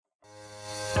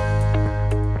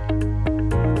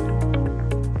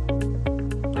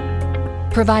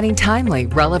providing timely,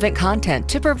 relevant content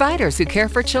to providers who care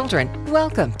for children.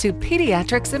 Welcome to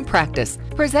Pediatrics in Practice,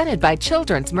 presented by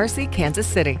Children's Mercy Kansas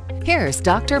City. Here's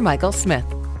Dr. Michael Smith.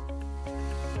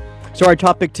 So our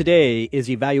topic today is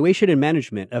evaluation and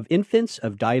management of infants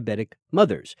of diabetic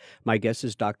mothers. My guest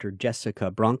is Dr.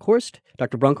 Jessica Bronkhorst.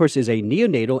 Dr. Bronkhorst is a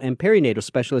neonatal and perinatal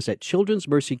specialist at Children's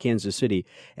Mercy Kansas City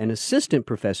and assistant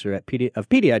professor of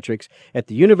pediatrics at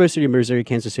the University of Missouri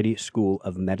Kansas City School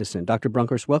of Medicine. Dr.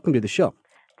 Bronkhorst, welcome to the show.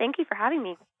 Thank you for having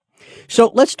me.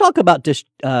 So let's talk about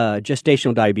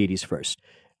gestational diabetes first.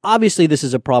 Obviously, this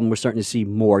is a problem we're starting to see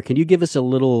more. Can you give us a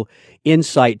little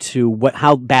insight to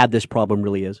how bad this problem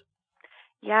really is?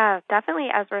 Yeah, definitely.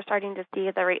 As we're starting to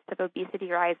see the rates of obesity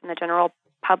rise in the general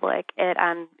public, it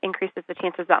increases the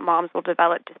chances that moms will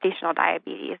develop gestational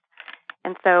diabetes.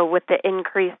 And so with the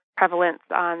increased prevalence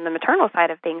on the maternal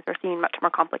side of things, we're seeing much more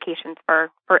complications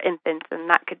for infants, and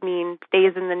that could mean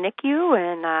stays in the NICU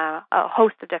and a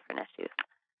host of different issues.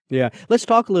 Yeah. Let's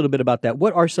talk a little bit about that.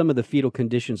 What are some of the fetal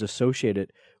conditions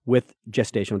associated with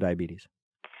gestational diabetes?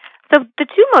 So the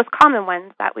two most common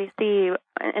ones that we see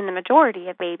in the majority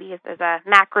of babies is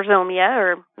macrosomia,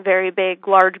 or very big,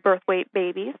 large birth weight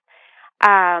babies,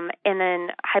 and then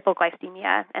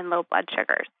hypoglycemia and low blood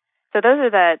sugars. So those are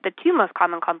the two most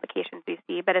common complications we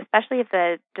see, but especially if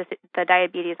the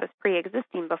diabetes was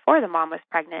pre-existing before the mom was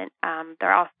pregnant,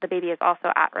 the baby is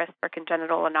also at risk for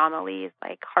congenital anomalies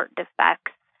like heart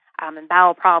defects and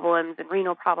bowel problems and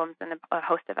renal problems and a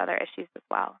host of other issues as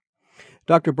well.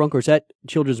 Dr. Bronkhorst, at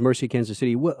Children's Mercy Kansas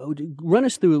City, run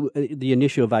us through the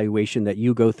initial evaluation that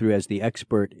you go through as the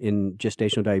expert in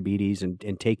gestational diabetes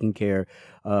and taking care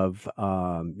of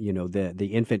the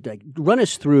infant. Run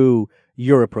us through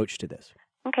your approach to this.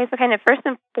 Okay, so kind of first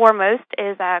and foremost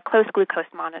is close glucose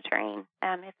monitoring.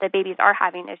 If the babies are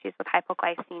having issues with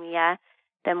hypoglycemia,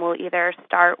 then we'll either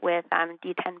start with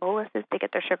D10 boluses to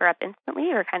get their sugar up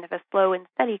instantly, or kind of a slow and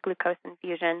steady glucose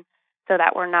infusion, so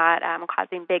that we're not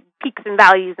causing big peaks and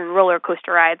valleys and roller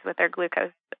coaster rides with their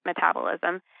glucose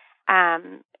metabolism.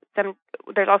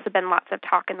 There's also been lots of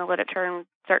talk in the literature, and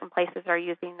certain places are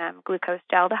using glucose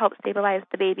gel to help stabilize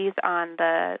the babies on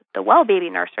the well baby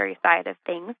nursery side of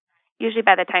things. Usually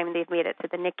by the time they've made it to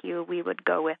the NICU, we would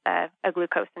go with a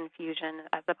glucose infusion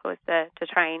as opposed to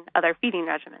trying other feeding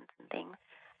regimens and things.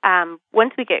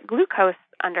 Once we get glucose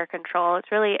under control,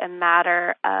 it's really a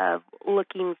matter of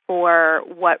looking for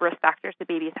what risk factors the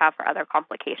babies have for other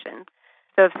complications.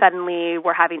 So if suddenly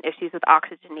we're having issues with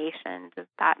oxygenation, does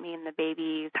that mean the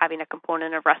baby's having a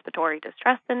component of respiratory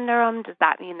distress syndrome? Does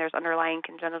that mean there's underlying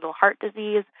congenital heart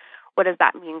disease? What does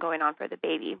that mean going on for the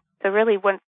baby? So really,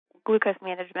 once glucose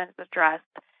management is addressed,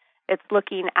 it's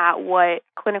looking at what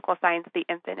clinical signs the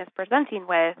infant is presenting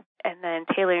with and then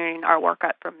tailoring our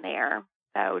workup from there.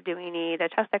 So do we need a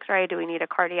chest x-ray? Do we need a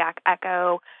cardiac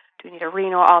echo? Do we need a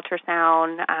renal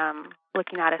ultrasound?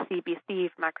 Looking at a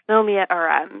CBC for macrosomia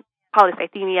or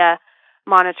polycythemia,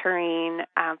 monitoring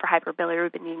for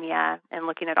hyperbilirubinemia, and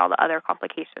looking at all the other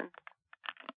complications.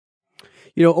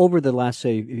 Over the last,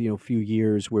 few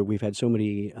years where we've had so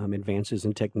many advances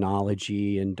in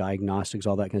technology and diagnostics,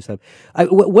 all that kind of stuff,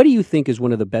 what do you think is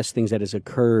one of the best things that has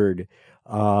occurred,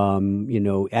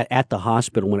 at the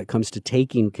hospital when it comes to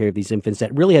taking care of these infants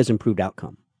that really has improved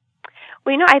outcome?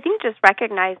 Well, I think just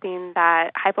recognizing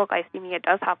that hypoglycemia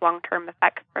does have long-term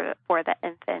effects for the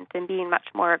infant, and being much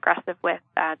more aggressive with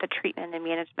the treatment and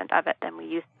management of it than we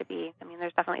used to be. I mean,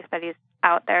 there's definitely studies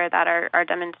out there that are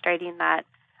demonstrating that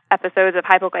episodes of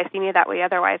hypoglycemia that we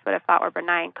otherwise would have thought were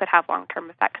benign could have long-term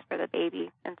effects for the baby.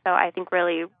 And so I think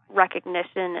really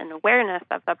recognition and awareness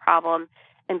of the problem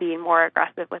and being more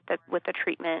aggressive with the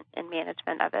treatment and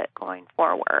management of it going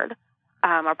forward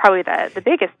are probably the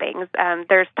biggest things.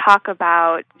 There's talk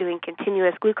about doing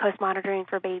continuous glucose monitoring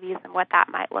for babies and what that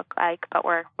might look like, but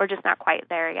we're just not quite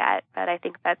there yet. But I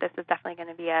think that this is definitely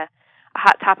going to be a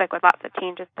hot topic with lots of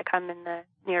changes to come in the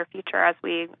near future as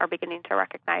we are beginning to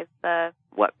recognize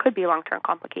what could be long-term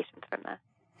complications from this.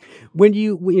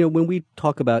 When we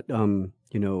talk about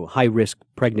high-risk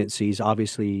pregnancies,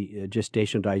 obviously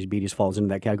gestational diabetes falls into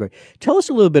that category. Tell us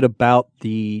a little bit about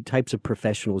the types of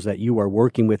professionals that you are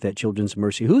working with at Children's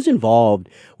Mercy. Who's involved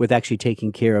with actually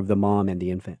taking care of the mom and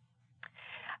the infant?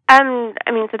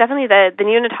 So definitely the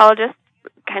neonatologist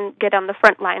can get on the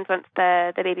front lines once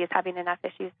the baby is having enough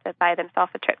issues to buy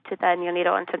themselves a trip to the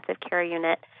neonatal intensive care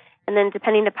unit. And then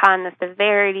depending upon the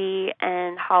severity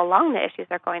and how long the issues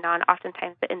are going on,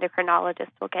 oftentimes the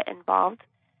endocrinologist will get involved.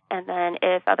 And then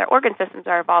if other organ systems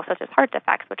are involved, such as heart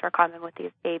defects, which are common with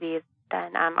these babies,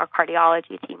 then our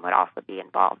cardiology team would also be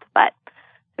involved. But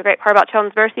the great part about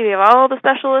Children's Mercy, we have all the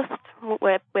specialists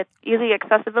with easy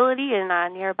accessibility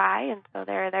and nearby, and so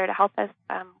they're there to help us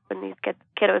when these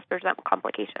kiddos present with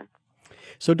complications.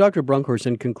 So, Dr. Bronkhorst,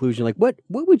 in conclusion, what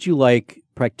would you like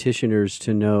practitioners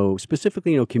to know,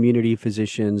 specifically, community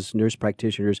physicians, nurse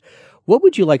practitioners, what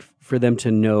would you like for them to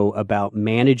know about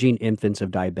managing infants of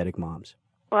diabetic moms?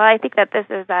 Well, I think that this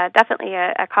is definitely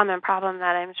a common problem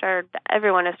that I'm sure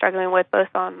everyone is struggling with, both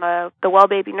on the well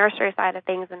baby nursery side of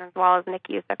things and as well as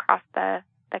NICUs across the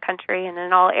country and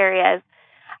in all areas.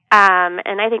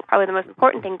 And I think probably the most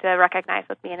important thing to recognize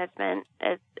with management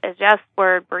is just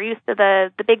we're used to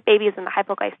the big babies and the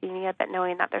hypoglycemia, but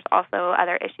knowing that there's also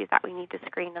other issues that we need to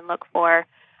screen and look for,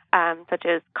 such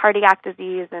as cardiac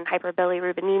disease and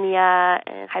hyperbilirubinemia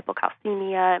and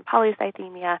hypocalcemia and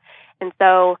polycythemia. And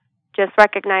so just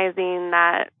recognizing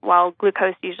that while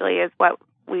glucose usually is what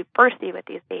we first see with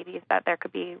these babies, that there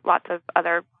could be lots of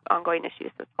other ongoing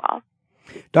issues as well.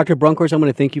 Dr. Bronkhorst, I want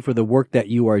to thank you for the work that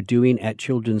you are doing at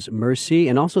Children's Mercy,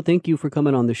 and also thank you for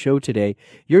coming on the show today.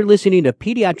 You're listening to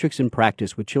Pediatrics in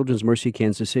Practice with Children's Mercy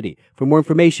Kansas City. For more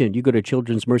information, you go to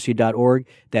childrensmercy.org.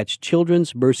 That's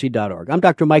childrensmercy.org. I'm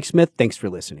Dr. Mike Smith. Thanks for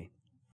listening.